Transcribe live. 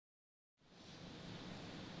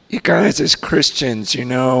You guys, as Christians,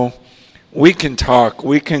 we can talk,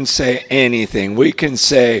 we can say anything. We can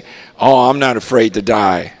say, oh, I'm not afraid to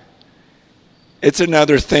die. It's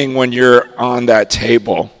another thing when you're on that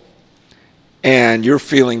table and you're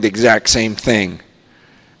feeling the exact same thing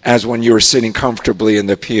as when you were sitting comfortably in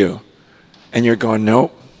the pew. And you're going,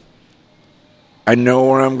 nope, I know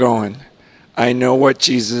where I'm going. I know what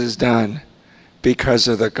Jesus has done because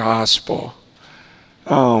of the gospel.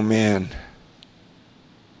 Oh, man.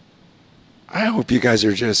 I hope you guys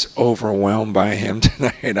are just overwhelmed by him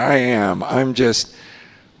tonight. I am. I'm just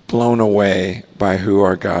blown away by who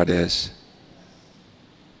our God is.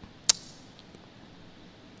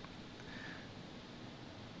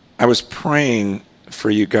 I was praying for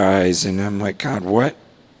you guys, and I'm like, God, what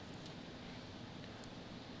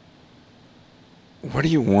do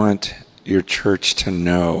you want your church to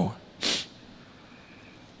know?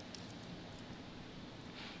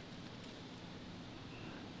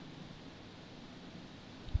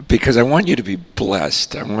 Because I want you to be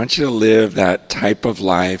blessed. I want you to live that type of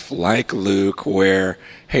life like Luke where,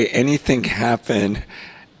 hey, anything happen,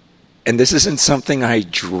 and this isn't something I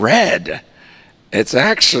dread. It's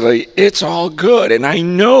all good. And I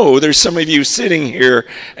know there's some of you sitting here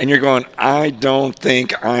and you're going, I don't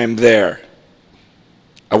think I'm there.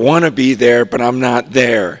 I want to be there, but I'm not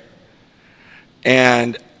there.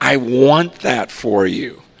 And I want that for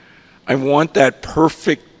you. I want that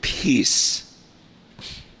perfect peace.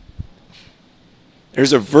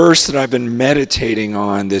 There's a verse that I've been meditating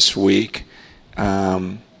on this week.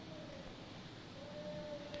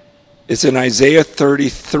 It's in Isaiah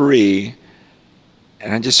 33,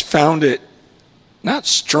 and I just found it not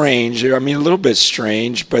strange, a little bit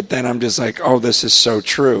strange, but then I'm just like, oh, this is so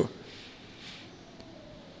true.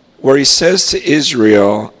 Where he says to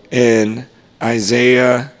Israel in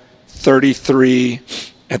Isaiah 33,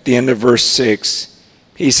 at the end of verse 6,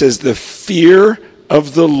 he says, the fear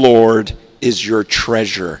of the Lord is your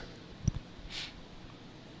treasure.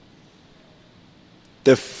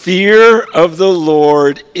 The fear of the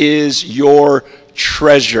Lord is your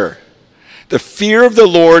treasure. The fear of the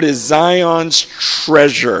Lord is Zion's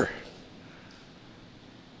treasure.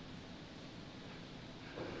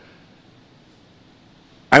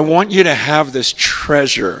 I want you to have this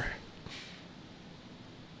treasure.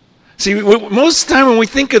 See, most of the time when we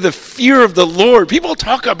think of the fear of the Lord, people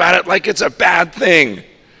talk about it like it's a bad thing.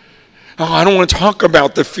 Oh, I don't want to talk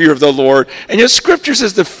about the fear of the Lord. And yet Scripture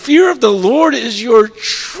says the fear of the Lord is your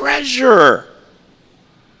treasure.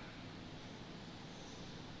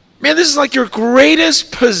 Man, this is like your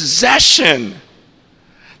greatest possession.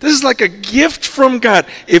 This is like a gift from God.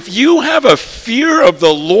 If you have a fear of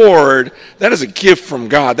the Lord, that is a gift from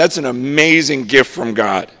God. That's an amazing gift from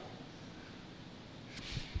God.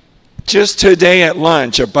 Just today at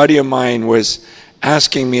lunch, a buddy of mine was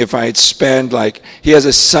asking me if I'd spend, he has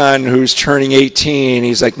a son who's turning 18.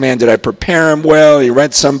 He's like, man, did I prepare him well? He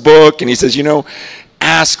read some book, and he says,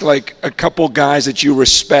 ask a couple guys that you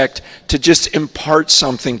respect to just impart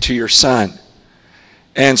something to your son.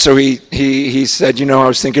 And so he said, I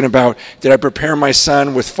was thinking about, did I prepare my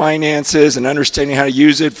son with finances and understanding how to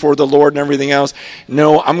use it for the Lord and everything else?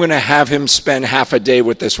 No, I'm going to have him spend half a day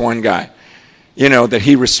with this one guy, that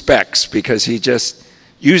he respects because he just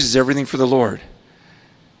uses everything for the Lord.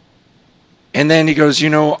 And then he goes,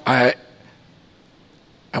 I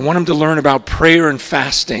want him to learn about prayer and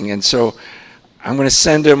fasting. And so I'm going to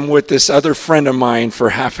send him with this other friend of mine for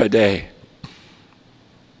half a day.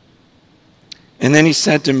 And then he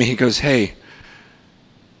said to me, he goes, hey,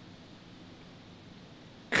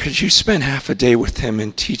 could you spend half a day with him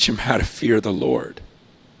and teach him how to fear the Lord?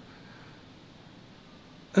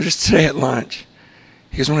 Just today at lunch.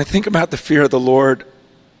 He goes, when I think about the fear of the Lord,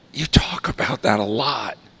 you talk about that a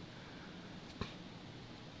lot.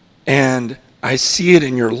 And I see it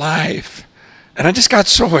in your life. And I just got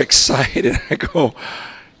so excited. I go,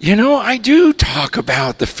 I do talk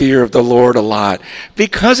about the fear of the Lord a lot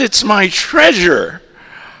because it's my treasure.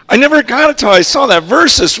 I never got it till I saw that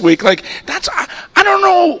verse this week. I don't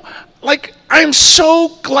know, I'm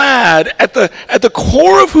so glad at the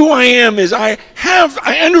core of who I am is I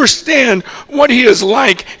understand what he is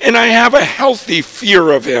like, and I have a healthy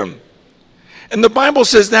fear of him. And the Bible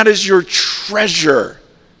says that is your treasure.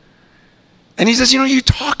 And he says, you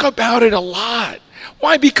talk about it a lot.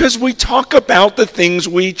 Why? Because we talk about the things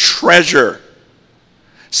we treasure.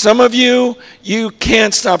 Some of you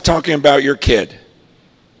can't stop talking about your kid.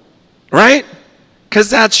 Right?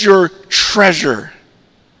 Because that's your treasure.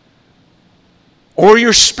 Or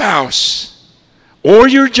your spouse. Or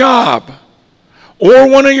your job. Or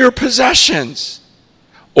one of your possessions.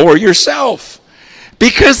 Or yourself.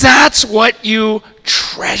 Because that's what you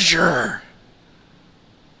treasure.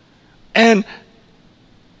 And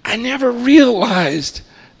I never realized,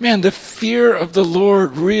 man, the fear of the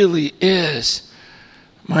Lord really is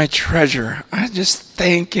my treasure. I'm just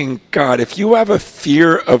thanking God. If you have a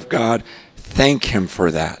fear of God, thank him for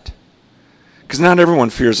that. Because not everyone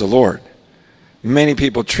fears the Lord. Many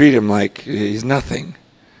people treat him like he's nothing.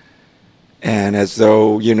 And as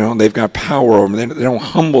though, they've got power over him. They don't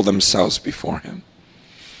humble themselves before him.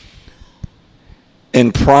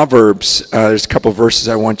 In Proverbs, there's a couple verses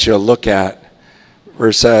I want you to look at.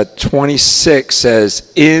 Verse 26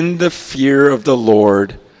 says, in the fear of the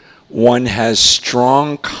Lord, one has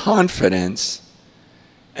strong confidence,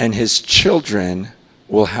 and his children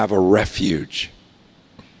will have a refuge.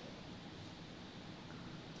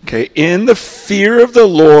 Okay, in the fear of the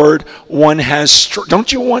Lord, one has,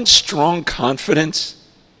 don't you want strong confidence?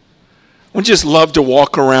 Wouldn't you just love to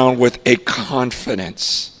walk around with a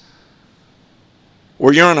confidence?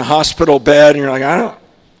 Where you're on a hospital bed and you're like,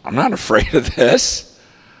 I'm not afraid of this.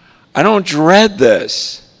 I don't dread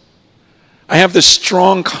this. I have this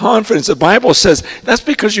strong confidence. The Bible says that's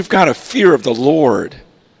because you've got a fear of the Lord.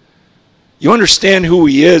 You understand who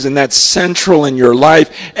he is, and that's central in your life.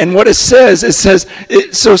 And what it says,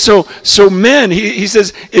 so men, he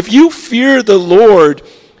says, if you fear the Lord,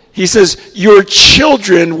 he says, your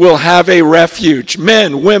children will have a refuge.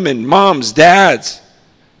 Men, women, moms, dads.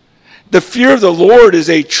 The fear of the Lord is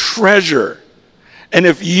a treasure. And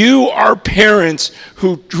if you are parents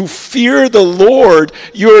who fear the Lord,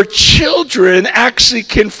 your children actually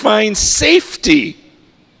can find safety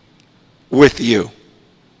with you.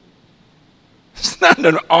 Isn't that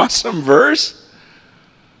an awesome verse?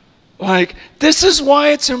 Like, this is why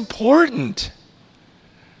it's important.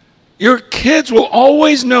 Your kids will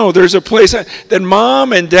always know there's a place that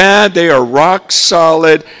mom and dad, they are rock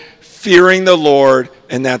solid, fearing the Lord,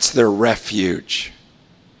 and that's their refuge.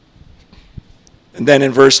 And then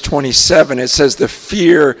in verse 27, it says, the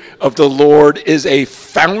fear of the Lord is a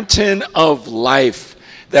fountain of life,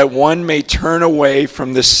 that one may turn away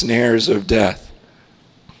from the snares of death.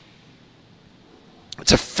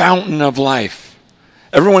 It's a fountain of life.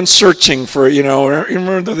 Everyone's searching for,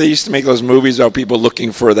 remember they used to make those movies about people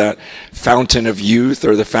looking for that fountain of youth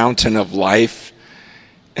or the fountain of life.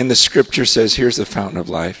 And the scripture says, here's the fountain of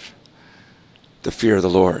life. The fear of the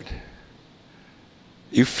Lord.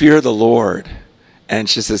 You fear the Lord, and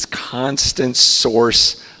it's just this constant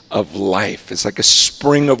source of life. It's like a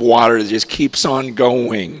spring of water that just keeps on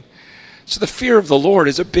going. So the fear of the Lord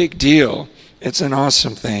is a big deal. It's an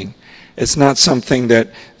awesome thing. It's not something that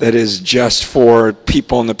is just for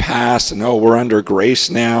people in the past and, we're under grace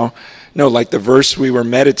now. No, like the verse we were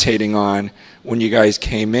meditating on when you guys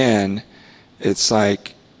came in, it's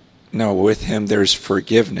like, no, with him there's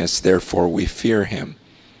forgiveness, therefore we fear him.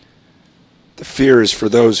 The fear is for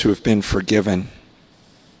those who have been forgiven.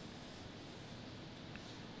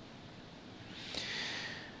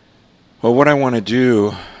 Well, what I want to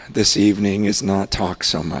do this evening is not talk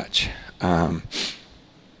so much.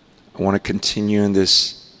 I want to continue in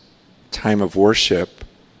this time of worship,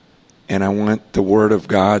 and I want the Word of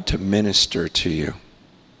God to minister to you.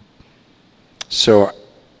 So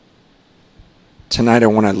tonight I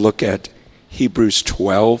want to look at Hebrews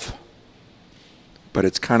 12, but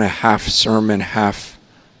it's kind of half sermon, half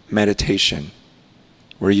meditation,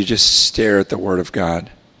 where you just stare at the Word of God.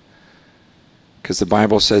 Because the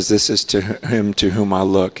Bible says, this is to him to whom I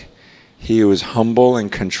look, he who is humble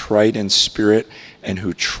and contrite in spirit, and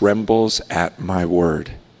who trembles at my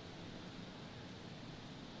word.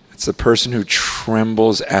 It's the person who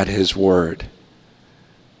trembles at his word.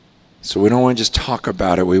 So we don't want to just talk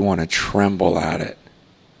about it, we want to tremble at it.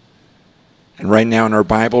 And right now in our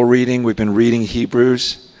Bible reading, we've been reading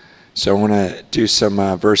Hebrews. So I want to do some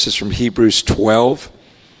verses from Hebrews 12,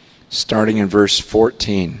 starting in verse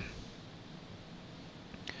 14.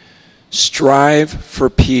 Strive for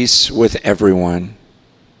peace with everyone,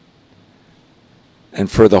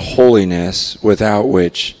 and for the holiness without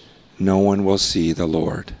which no one will see the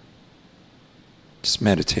Lord. Just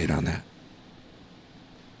meditate on that.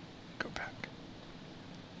 Go back.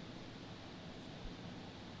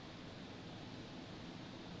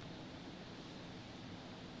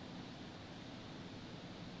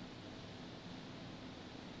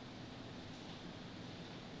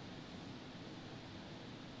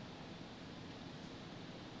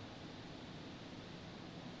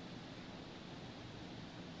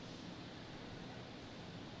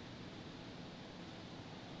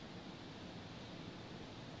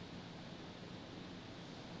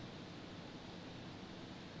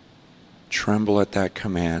 Tremble at that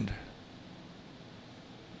command.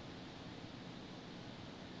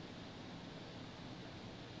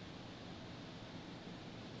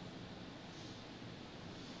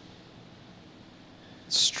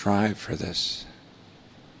 strive for this.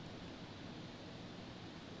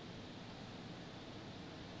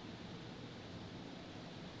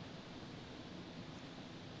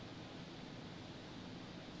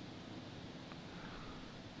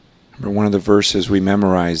 Remember, one of the verses we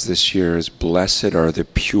memorized this year is, "Blessed are the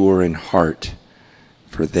pure in heart,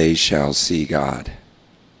 for they shall see God."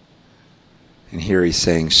 And here he's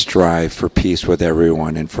saying, strive for peace with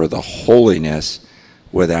everyone and for the holiness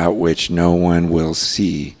without which no one will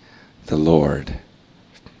see the Lord.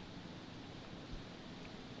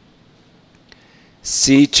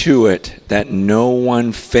 See to it that no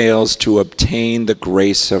one fails to obtain the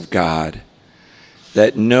grace of God,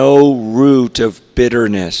 that no root of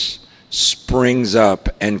bitterness springs up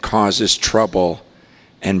and causes trouble,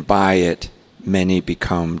 and by it many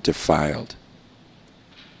become defiled.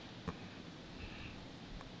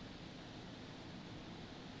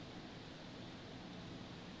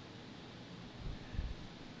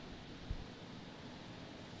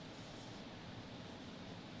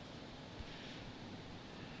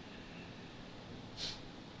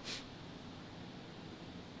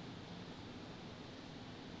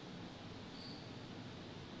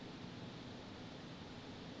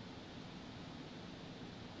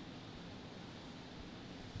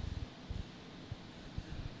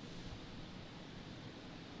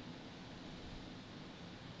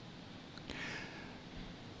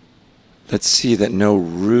 Let's see that no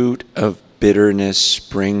root of bitterness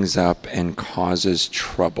springs up and causes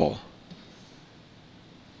trouble,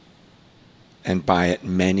 and by it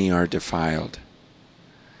many are defiled.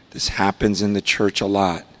 This happens in the church a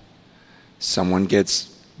lot. Someone gets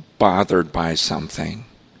bothered by something.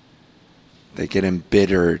 They get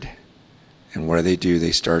embittered, and what do?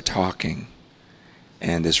 They start talking.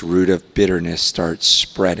 And this root of bitterness starts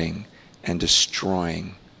spreading and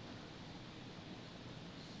destroying.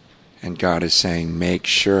 And God is saying, make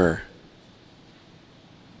sure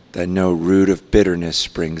that no root of bitterness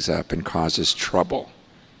springs up and causes trouble.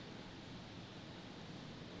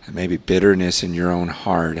 And maybe bitterness in your own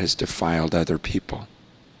heart has defiled other people.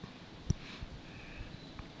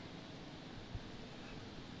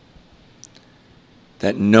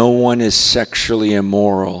 That no one is sexually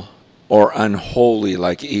immoral or unholy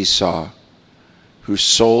like Esau, who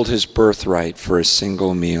sold his birthright for a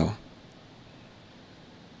single meal.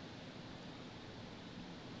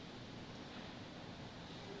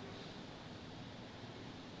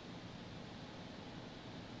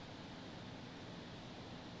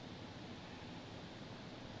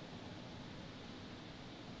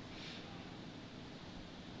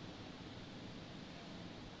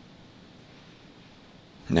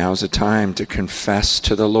 Now's the time to confess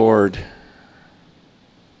to the Lord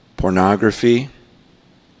pornography,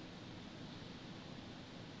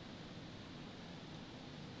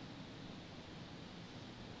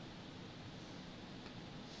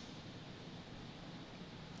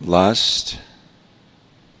 lust,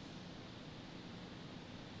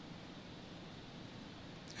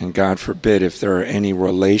 and God forbid if there are any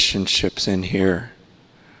relationships in here,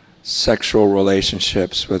 sexual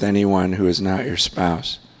relationships with anyone who is not your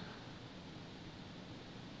spouse.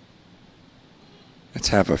 Let's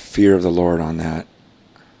have a fear of the Lord on that.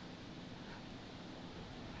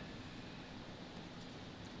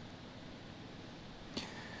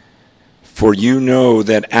 For you know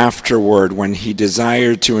that afterward, when he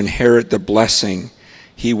desired to inherit the blessing,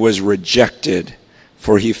 he was rejected,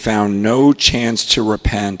 for he found no chance to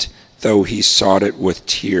repent, though he sought it with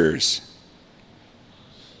tears.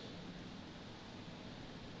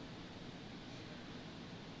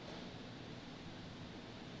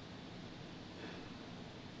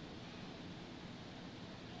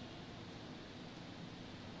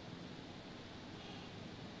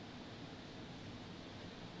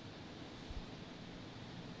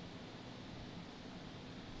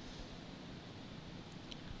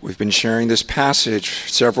 We've been sharing this passage for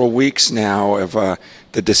several weeks now of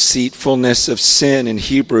the deceitfulness of sin in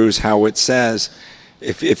Hebrews, how it says,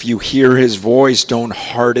 if you hear his voice, don't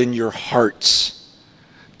harden your hearts.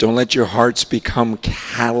 Don't let your hearts become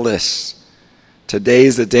callous. Today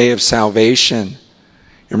is the day of salvation.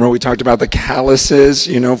 Remember we talked about the calluses,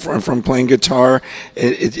 from playing guitar.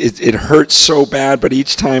 It hurts so bad, but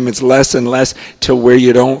each time it's less and less to where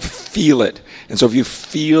you don't feel it. And so if you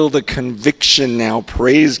feel the conviction now,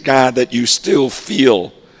 praise God that you still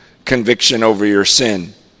feel conviction over your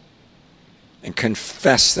sin. And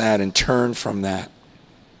confess that and turn from that.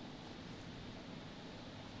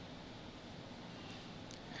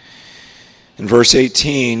 In verse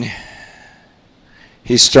 18,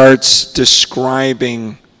 he starts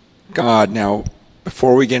describing God. Now,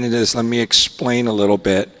 before we get into this, let me explain a little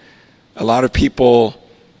bit. A lot of people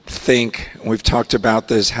think, we've talked about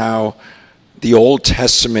this, how the Old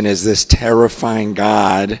Testament is this terrifying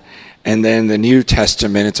God, and then the New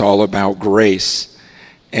Testament, it's all about grace.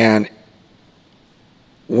 And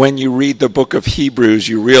when you read the book of Hebrews,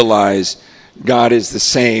 you realize God is the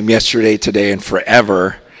same yesterday, today, and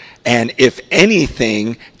forever. And if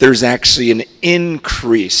anything, there's actually an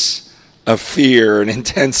increase of fear and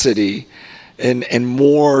intensity, and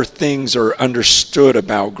more things are understood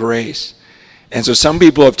about grace. And so some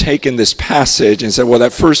people have taken this passage and said, well,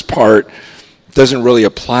 that first part doesn't really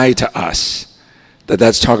apply to us.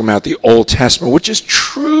 That's talking about the Old Testament, which is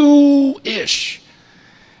true-ish.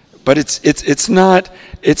 But it's not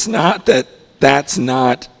that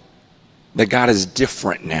God is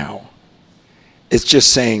different now. It's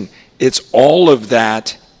just saying it's all of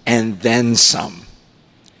that and then some.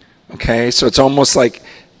 Okay? So it's almost like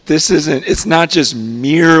it's not just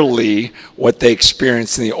merely what they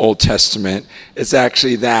experienced in the Old Testament. It's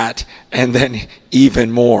actually that and then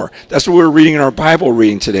even more. That's what we're reading in our Bible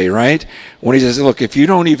reading today, right? When he says, look, if you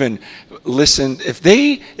don't even listen, if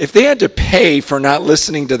they had to pay for not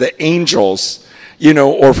listening to the angels,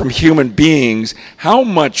 or from human beings, how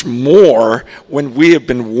much more when we have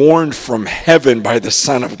been warned from heaven by the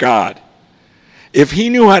Son of God? If he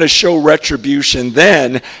knew how to show retribution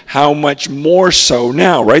then, how much more so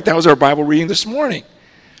now, right? That was our Bible reading this morning.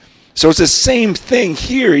 So it's the same thing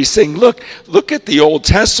here. He's saying, look at the Old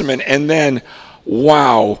Testament, and then,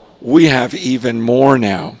 wow, we have even more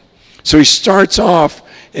now. So he starts off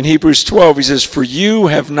in Hebrews 12. He says, for you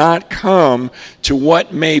have not come to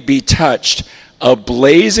what may be touched, a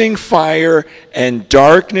blazing fire and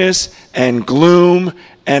darkness and gloom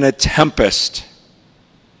and a tempest.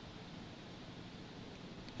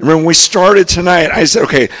 Remember when we started tonight, I said,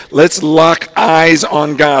 okay, let's lock eyes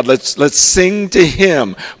on God. Let's sing to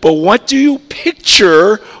him. But what do you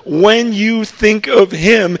picture when you think of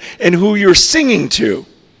him and who you're singing to?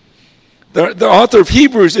 The author of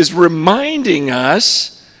Hebrews is reminding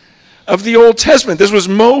us of the Old Testament. This was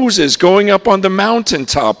Moses going up on the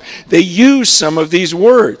mountaintop. They used some of these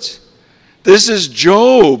words. This is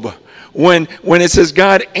Job when it says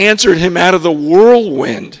God answered him out of the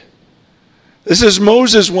whirlwind. This is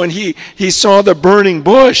Moses when he saw the burning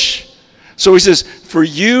bush. So he says, for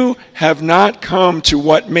you have not come to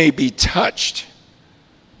what may be touched.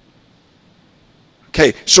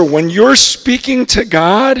 Okay, so when you're speaking to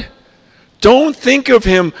God, don't think of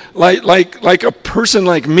him like a person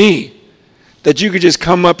like me, that you could just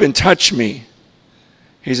come up and touch me.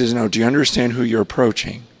 He says, no, do you understand who you're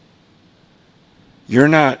approaching? You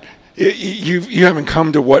haven't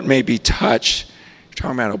come to what may be touched. You're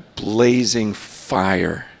talking about a blazing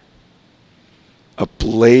fire. A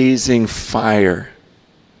blazing fire.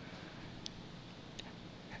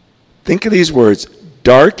 Think of these words: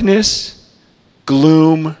 darkness,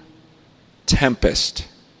 gloom, tempest.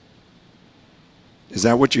 Is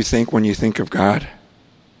that what you think when you think of God?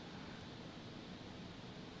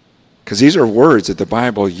 Because these are words that the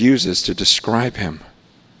Bible uses to describe him.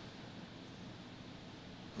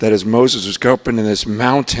 That as Moses was going up into this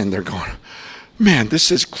mountain, they're going, man,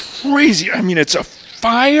 this is crazy. I mean, it's a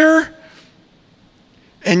fire,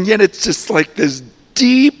 and yet it's just like this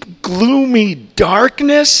deep, gloomy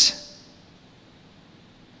darkness.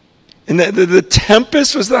 And the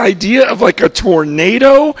tempest was the idea of like a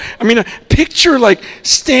tornado. I mean, picture like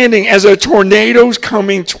standing as a tornado's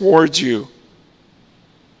coming towards you.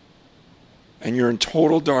 And you're in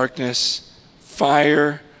total darkness,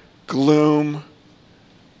 fire, gloom.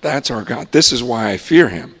 That's our God. This is why I fear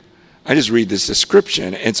him. I just read this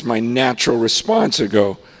description. It's my natural response to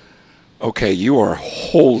go, okay, you are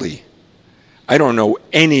holy. I don't know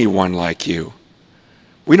anyone like you.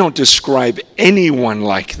 We don't describe anyone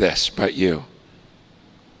like this but you.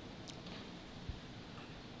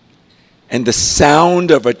 And the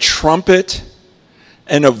sound of a trumpet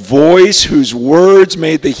and a voice whose words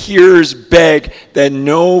made the hearers beg that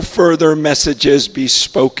no further messages be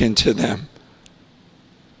spoken to them.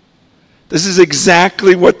 This is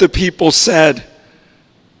exactly what the people said.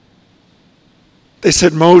 They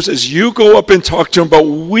said, Moses, you go up and talk to him, but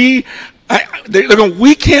they're going,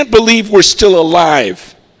 we can't believe we're still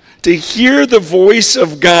alive to hear the voice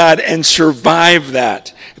of God and survive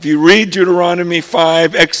that. If you read Deuteronomy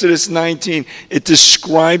 5, Exodus 19, it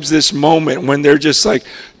describes this moment when they're just like,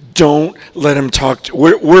 don't let him talk.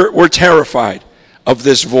 We're terrified of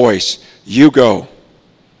this voice. You go.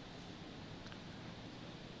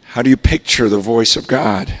 How do you picture the voice of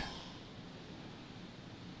God?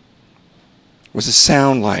 What does it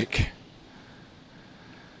sound like?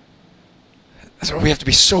 That's why we have to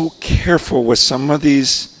be so careful with some of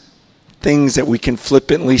these things that we can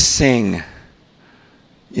flippantly sing.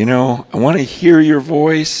 I want to hear your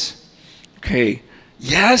voice. Okay,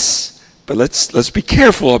 yes, but let's be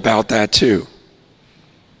careful about that too.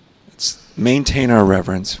 Let's maintain our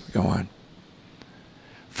reverence. Go on.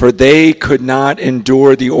 For they could not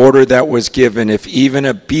endure the order that was given. If even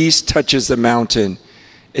a beast touches the mountain,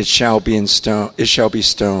 it shall be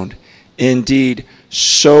stoned. Indeed,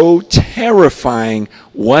 so terrifying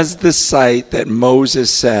was the sight that Moses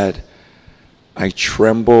said, I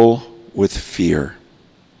tremble with fear.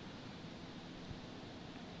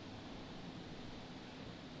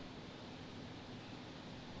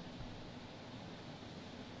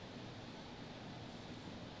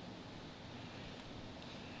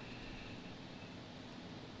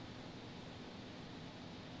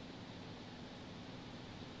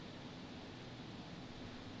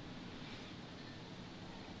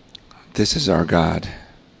 This is our God.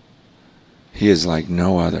 He is like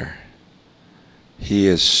no other. He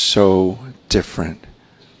is so different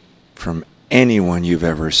from anyone you've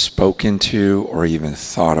ever spoken to or even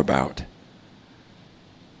thought about.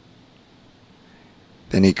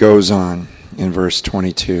 Then he goes on in verse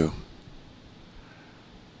 22.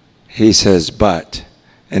 He says, but,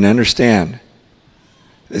 and understand,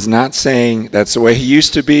 it's not saying that's the way he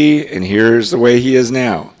used to be and here's the way he is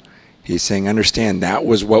now. He's saying, understand, that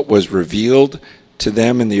was what was revealed to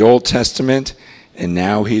them in the Old Testament, and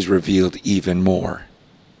now he's revealed even more.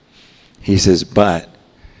 He says, but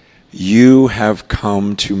you have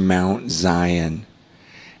come to Mount Zion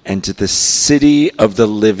and to the city of the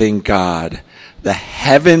living God, the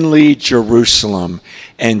heavenly Jerusalem,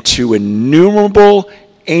 and to innumerable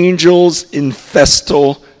angels in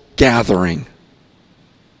festal gathering.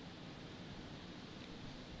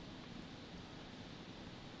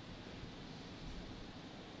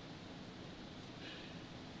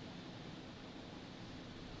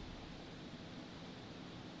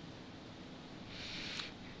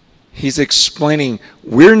 He's explaining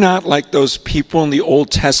we're not like those people in the Old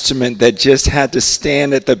Testament that just had to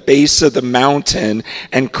stand at the base of the mountain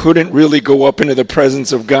and couldn't really go up into the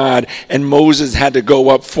presence of God, and Moses had to go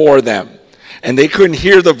up for them. And they couldn't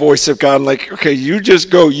hear the voice of God. Like, okay, you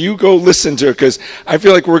go listen to it because I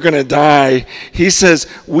feel like we're going to die. He says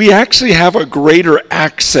we actually have a greater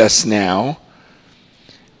access now.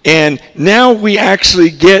 And now we actually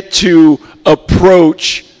get to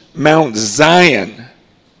approach Mount Zion.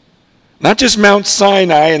 Not just Mount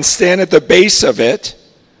Sinai and stand at the base of it,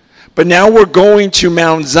 but now we're going to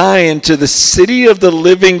Mount Zion, to the city of the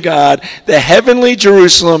living God, the heavenly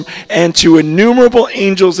Jerusalem, and to innumerable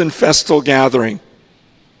angels in festal gathering.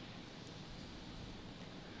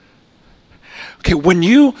 Okay, when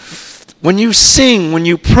you sing, when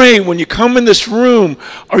you pray, when you come in this room,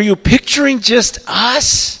 are you picturing just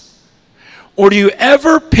us? Or do you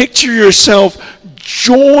ever picture yourself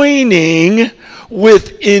joining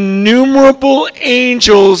with innumerable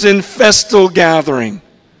angels in festal gathering?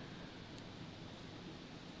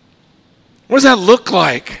 What does that look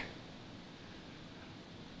like?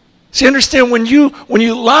 See, understand, when you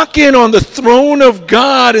lock in on the throne of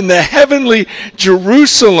God in the heavenly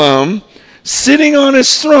Jerusalem, sitting on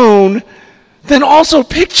his throne, then also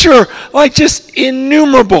picture like just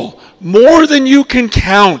innumerable, more than you can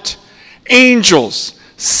count, angels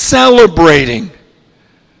celebrating.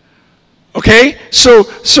 Okay,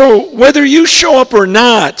 so whether you show up or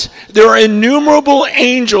not, there are innumerable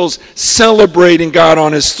angels celebrating God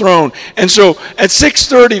on his throne. And so at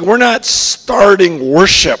 6:30, we're not starting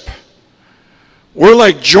worship. We're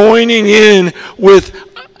like joining in with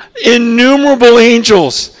innumerable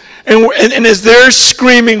angels. And as they're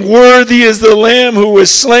screaming, worthy is the Lamb who was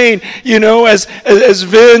slain, as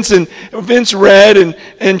Vince read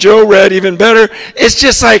and Joe read even better, it's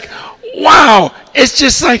just like, wow, it's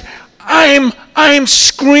just like, I'm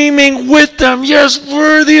screaming with them. Yes,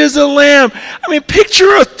 worthy is the Lamb. I mean,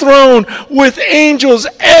 picture a throne with angels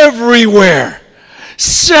everywhere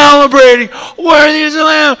celebrating, worthy is the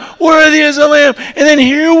Lamb, worthy is the Lamb. And then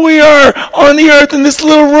here we are on the earth in this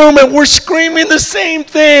little room, and we're screaming the same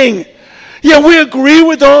thing. Yeah, we agree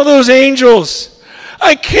with all those angels.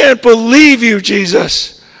 I can't believe you,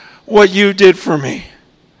 Jesus, what you did for me.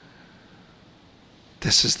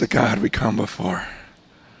 This is the God we come before.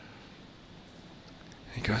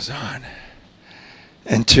 He goes on.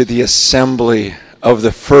 And to the assembly of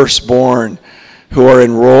the firstborn who are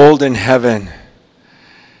enrolled in heaven,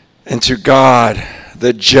 and to God,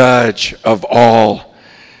 the judge of all,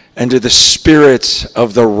 and to the spirits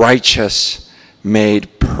of the righteous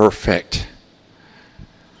made perfect.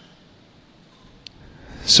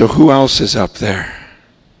 So who else is up there?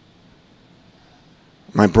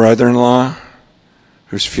 My brother-in-law,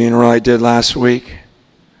 whose funeral I did last week.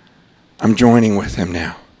 I'm joining with him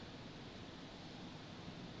now.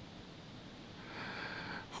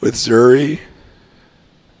 with Zuri.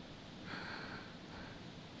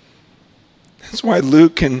 That's why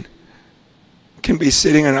Luke can be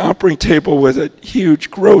sitting at an operating table with a huge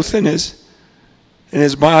growth in his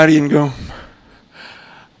body and go,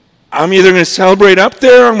 I'm either going to celebrate up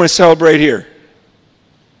there or I'm going to celebrate here.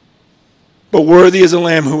 But worthy is the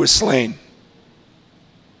Lamb who was slain.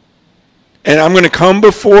 And I'm going to come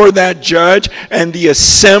before that judge and the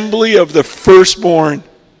assembly of the firstborn.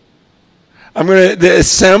 The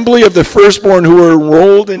assembly of the firstborn who are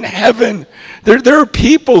enrolled in heaven. There are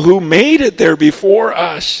people who made it there before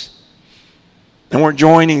us. And we're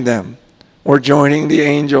joining them. We're joining the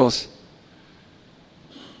angels.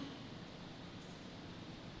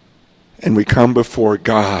 And we come before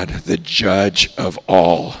God, the judge of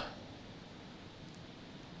all.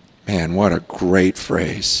 Man, what a great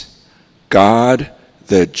phrase. God,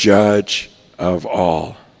 the judge of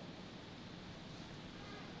all.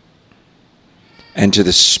 And to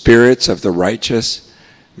the spirits of the righteous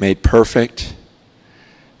made perfect,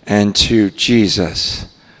 and to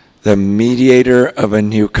Jesus, the mediator of a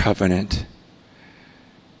new covenant,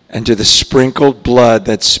 and to the sprinkled blood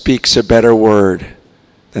that speaks a better word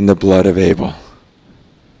than the blood of Abel.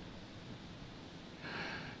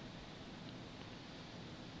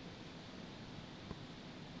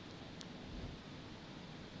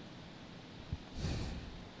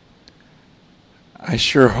 I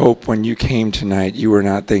sure hope when you came tonight you were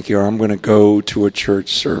not thinking, I'm going to go to a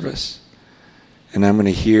church service and I'm going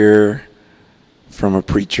to hear from a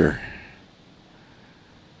preacher.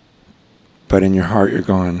 But in your heart you're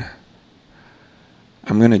going,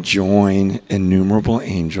 I'm going to join innumerable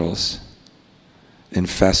angels in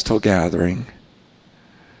festal gathering.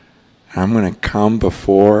 I'm going to come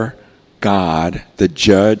before God, the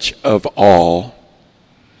judge of all.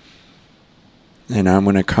 And I'm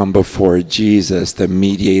going to come before Jesus, the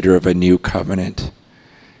mediator of a new covenant,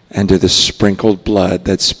 and to the sprinkled blood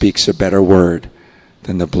that speaks a better word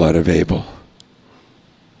than the blood of Abel.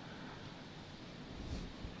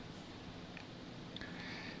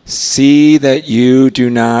 See that you do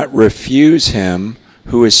not refuse him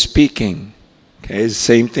who is speaking. Okay, the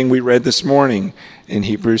same thing we read this morning in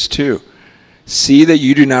Hebrews 2. See that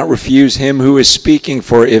you do not refuse him who is speaking,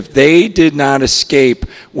 for if they did not escape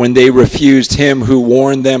when they refused him who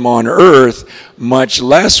warned them on earth, much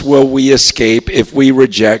less will we escape if we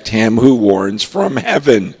reject him who warns from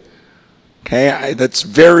heaven. Okay, that's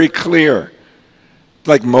very clear.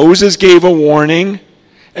 Like Moses gave a warning,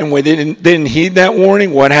 and when they didn't heed that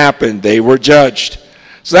warning, what happened? They were judged.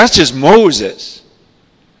 So that's just Moses.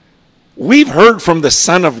 We've heard from the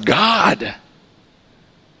Son of God.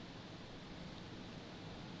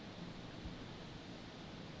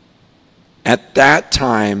 At that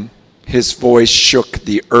time, his voice shook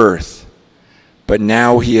the earth, but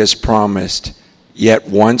now he has promised, yet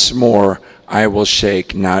once more I will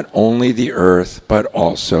shake not only the earth, but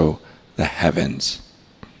also the heavens.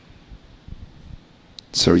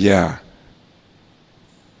 So yeah,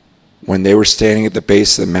 when they were standing at the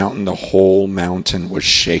base of the mountain, the whole mountain was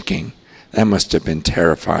shaking. That must have been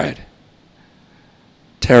terrifying.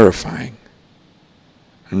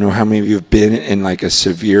 I don't know how many of you have been in like a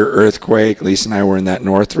severe earthquake. Lisa and I were in that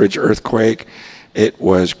Northridge earthquake. It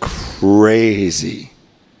was crazy.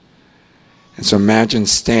 And so imagine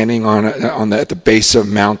standing at the base of a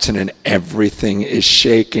mountain and everything is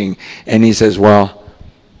shaking. And he says, well,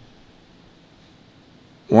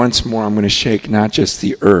 once more I'm going to shake not just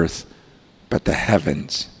the earth, but the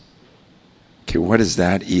heavens. Okay, what does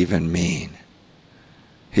that even mean?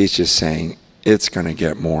 He's just saying it's going to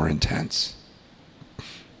get more intense.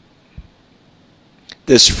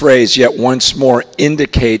 This phrase, yet once more,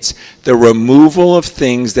 indicates the removal of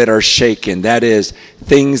things that are shaken. That is,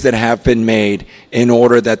 things that have been made in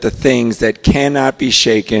order that the things that cannot be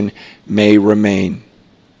shaken may remain.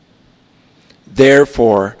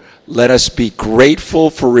 Therefore, let us be grateful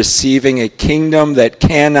for receiving a kingdom that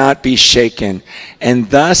cannot be shaken. And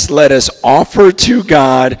thus let us offer to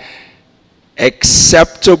God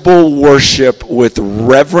acceptable worship with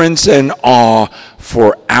reverence and awe,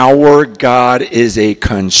 for our God is a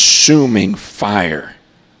consuming fire.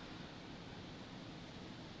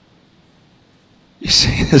 You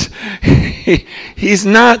see this? He's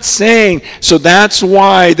not saying, so that's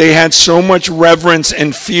why they had so much reverence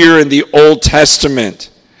and fear in the Old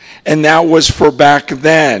Testament. And that was for back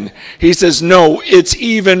then. He says, no, it's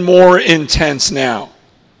even more intense now.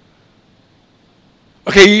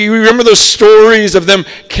 Okay, you remember those stories of them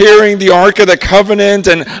carrying the Ark of the Covenant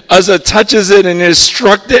and Uzzah touches it and is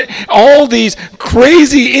struck it. All these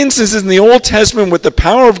crazy instances in the Old Testament with the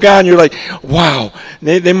power of God. And you're like, wow,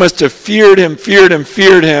 they must have feared him.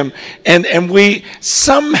 And we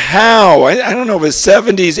somehow, I don't know if it's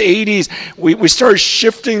 70s, 80s, we started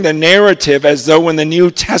shifting the narrative as though in the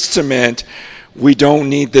New Testament, we don't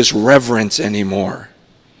need this reverence anymore.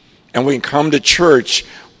 And we can come to church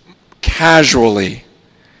casually.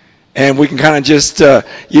 And we can kind of just,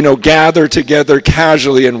 gather together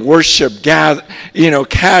casually and worship,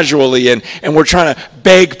 casually. And we're trying to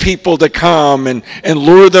beg people to come and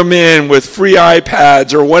lure them in with free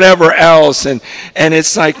iPads or whatever else. And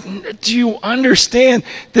it's like, do you understand?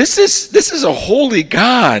 This is a holy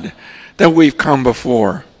God that we've come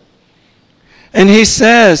before. And he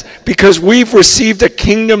says, because we've received a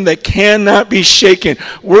kingdom that cannot be shaken.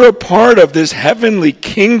 We're a part of this heavenly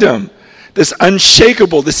kingdom. This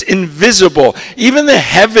unshakable, this invisible. Even the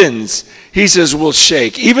heavens, he says, will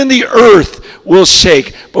shake. Even the earth will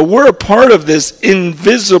shake. But we're a part of this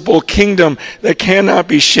invisible kingdom that cannot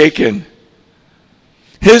be shaken.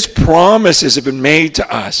 His promises have been made to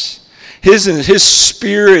us. His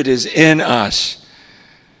spirit is in us.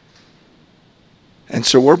 And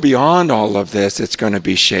so we're beyond all of this that's going to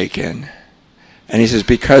be shaken. And he says,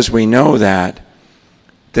 because we know that,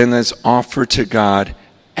 then let's offer to God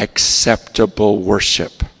acceptable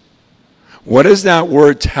worship. What does that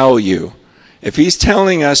word tell you? If he's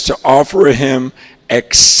telling us to offer him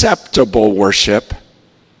acceptable worship,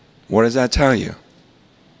 what does that tell you?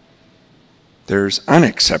 There's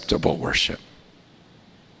unacceptable worship.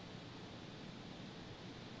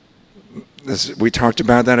 We talked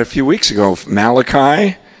about that a few weeks ago.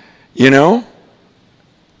 Malachi,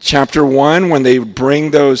 chapter 1, when they bring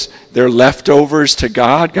their leftovers to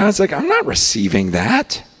God, God's like, I'm not receiving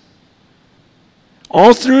that.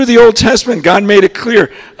 All through the Old Testament, God made it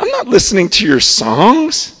clear, I'm not listening to your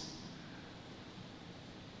songs.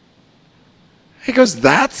 He goes,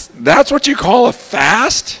 that's what you call a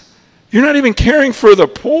fast? You're not even caring for the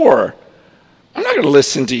poor. I'm not going to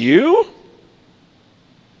listen to you.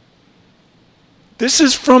 This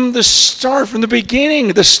is from the start, from the beginning,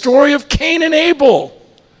 the story of Cain and Abel.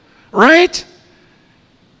 Right?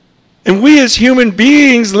 And we as human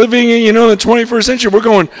beings living in, the 21st century, we're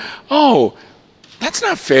going, oh, that's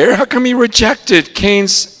not fair. How come he rejected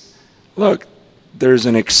Cain's? Look, there's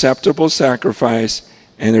an acceptable sacrifice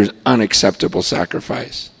and there's unacceptable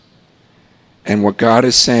sacrifice. And what God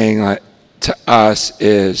is saying to us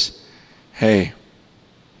is, hey,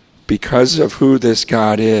 because of who this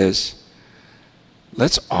God is,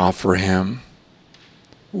 let's offer him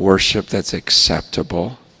worship that's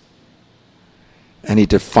acceptable. And he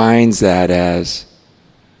defines that as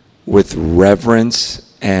with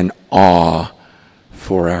reverence and awe,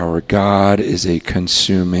 for our God is a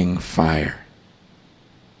consuming fire.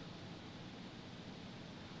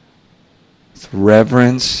 With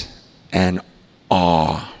reverence and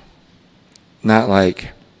awe. Not like,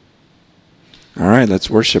 all right, let's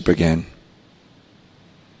worship again.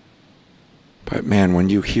 But man, when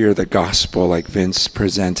you hear the gospel like Vince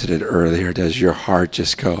presented it earlier, does your heart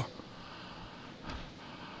just go,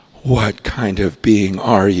 what kind of being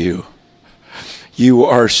are you? You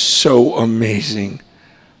are so amazing.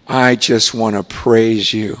 I just want to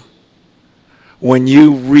praise you. When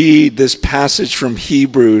you read this passage from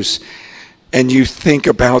Hebrews and you think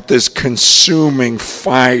about this consuming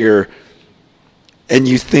fire and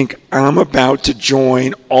you think, I'm about to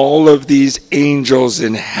join all of these angels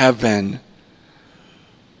in heaven,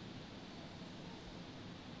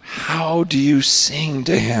 how do you sing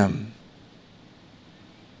to him?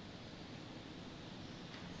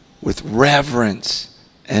 With reverence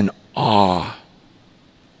and awe.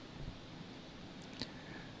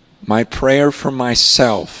 My prayer for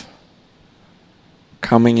myself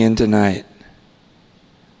coming in tonight,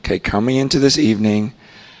 coming into this evening,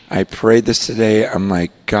 I prayed this today. I'm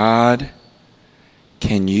like, God,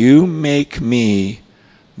 can you make me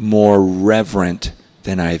more reverent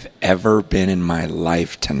than I've ever been in my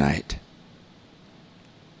life tonight?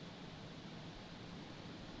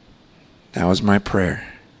 That was my prayer.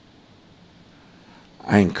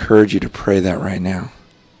 I encourage you to pray that right now.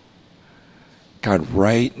 God,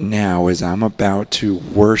 right now, as I'm about to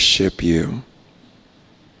worship you,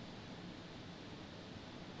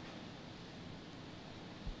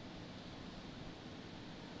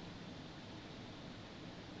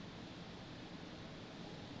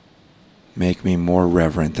 make me more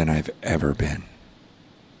reverent than I've ever been.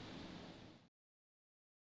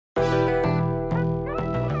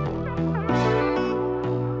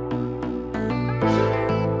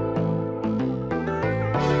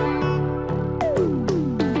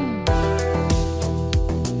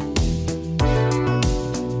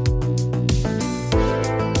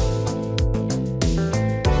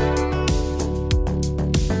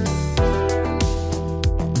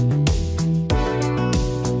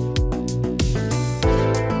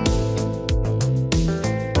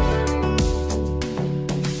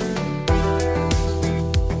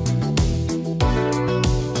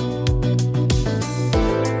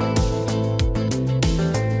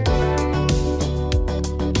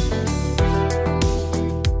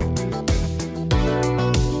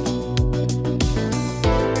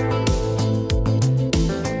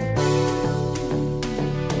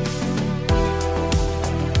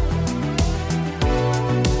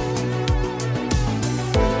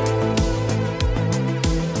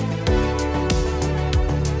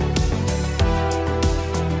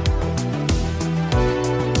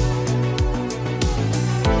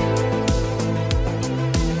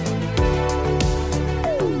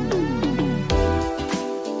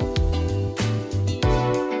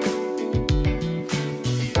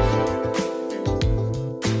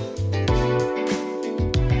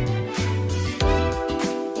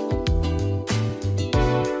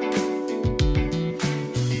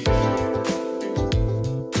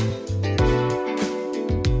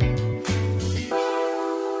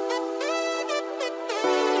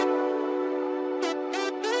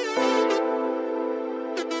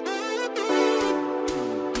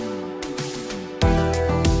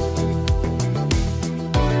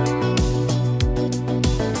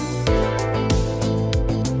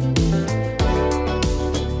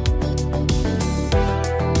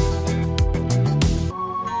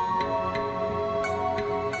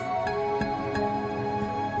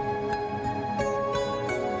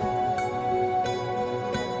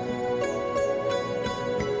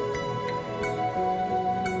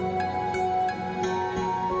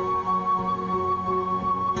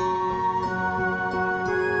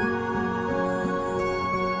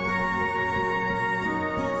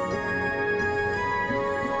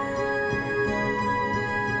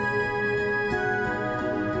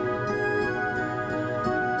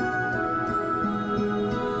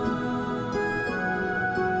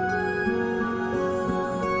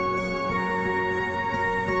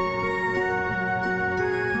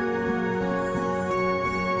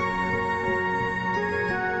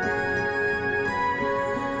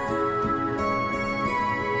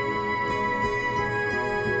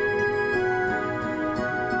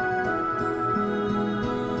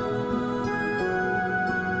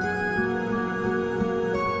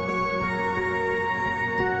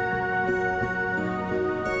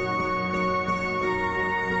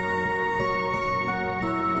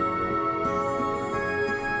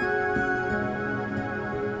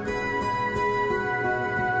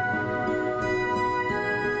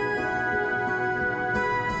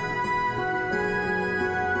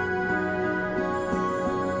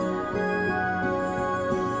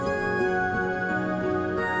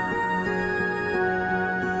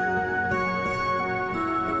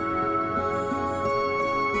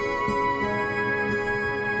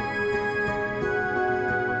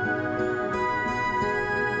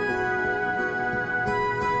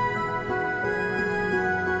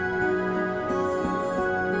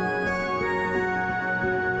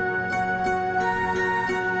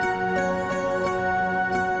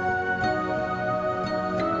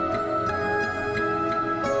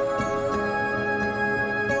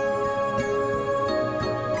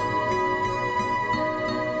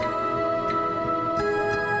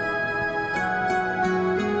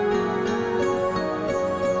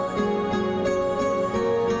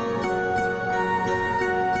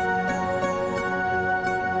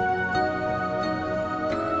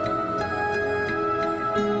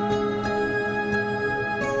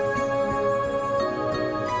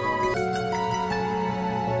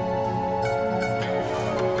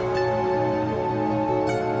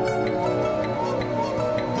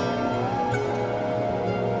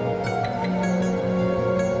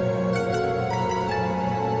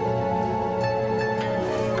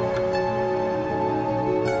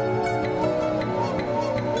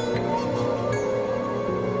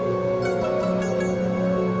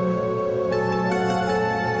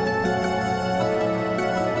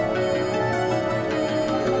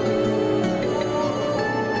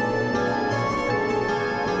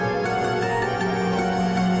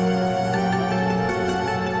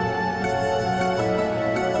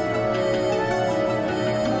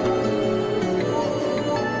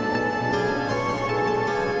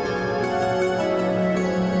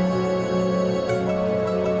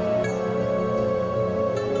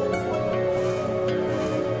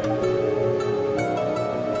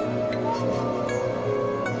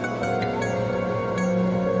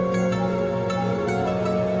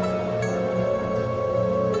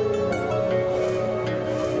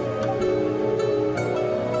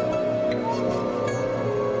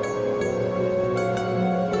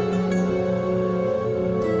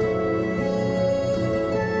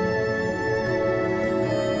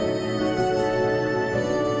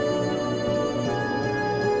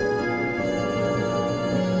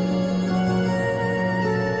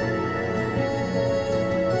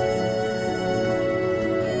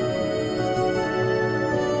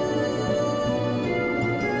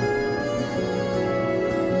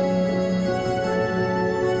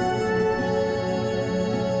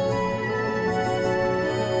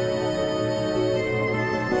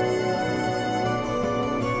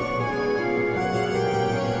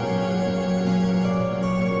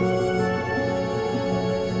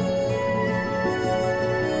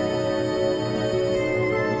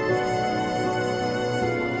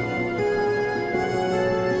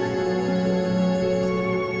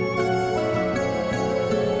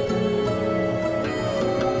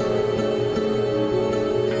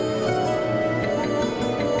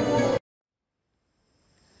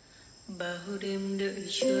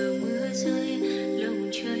 mưa rơi, lòng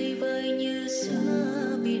trời vơi như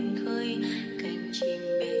giữa biển khơi, cánh chim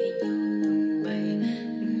bế nhau tung bay,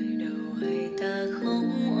 người đầu hay ta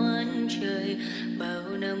không oán trời,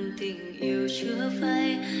 bao năm tình yêu chưa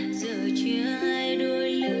phai, giờ chia hai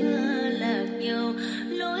đôi lứa lạc nhau,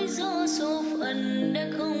 lối gió số phận đã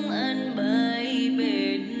không an bài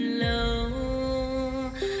bền lâu.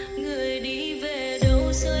 Người đi về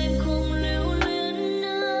đâu sao em không lưu luyến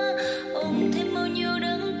nữa, ôm thêm bao nhiêu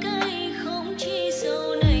đắng cay, không chỉ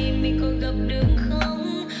sau này mình còn gặp được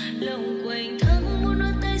không, lòng quạnh thắt muốn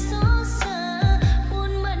đôi tay xót xa,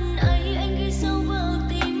 khuôn mặt ấy anh ghi sâu vào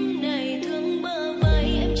tim này, thương bờ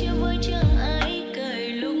vai em chia với chẳng ai cởi,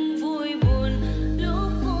 lúc vui buồn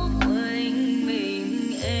lúc cô quanh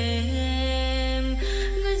mình em,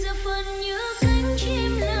 người giờ phần như cánh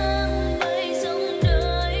chim lang bay dòng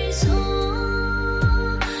đời gió,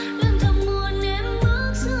 lặng thầm buồn em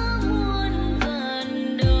bước giữa muôn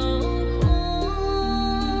vàn đau khổ,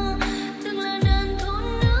 từng là đàn thôn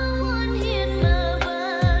nữ muôn hiền mà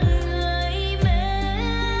vạn người mê,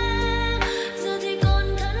 giờ thì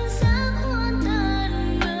còn thân xác hoang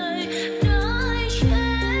tàn người đợi che.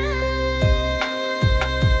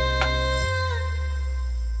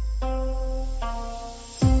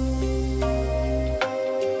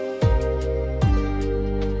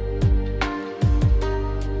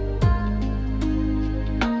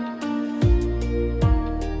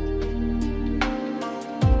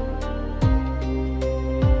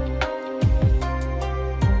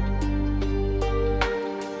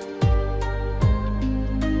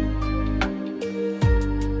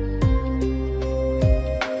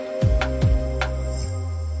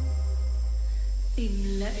 Tìm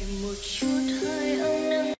lại một chút hơi ấm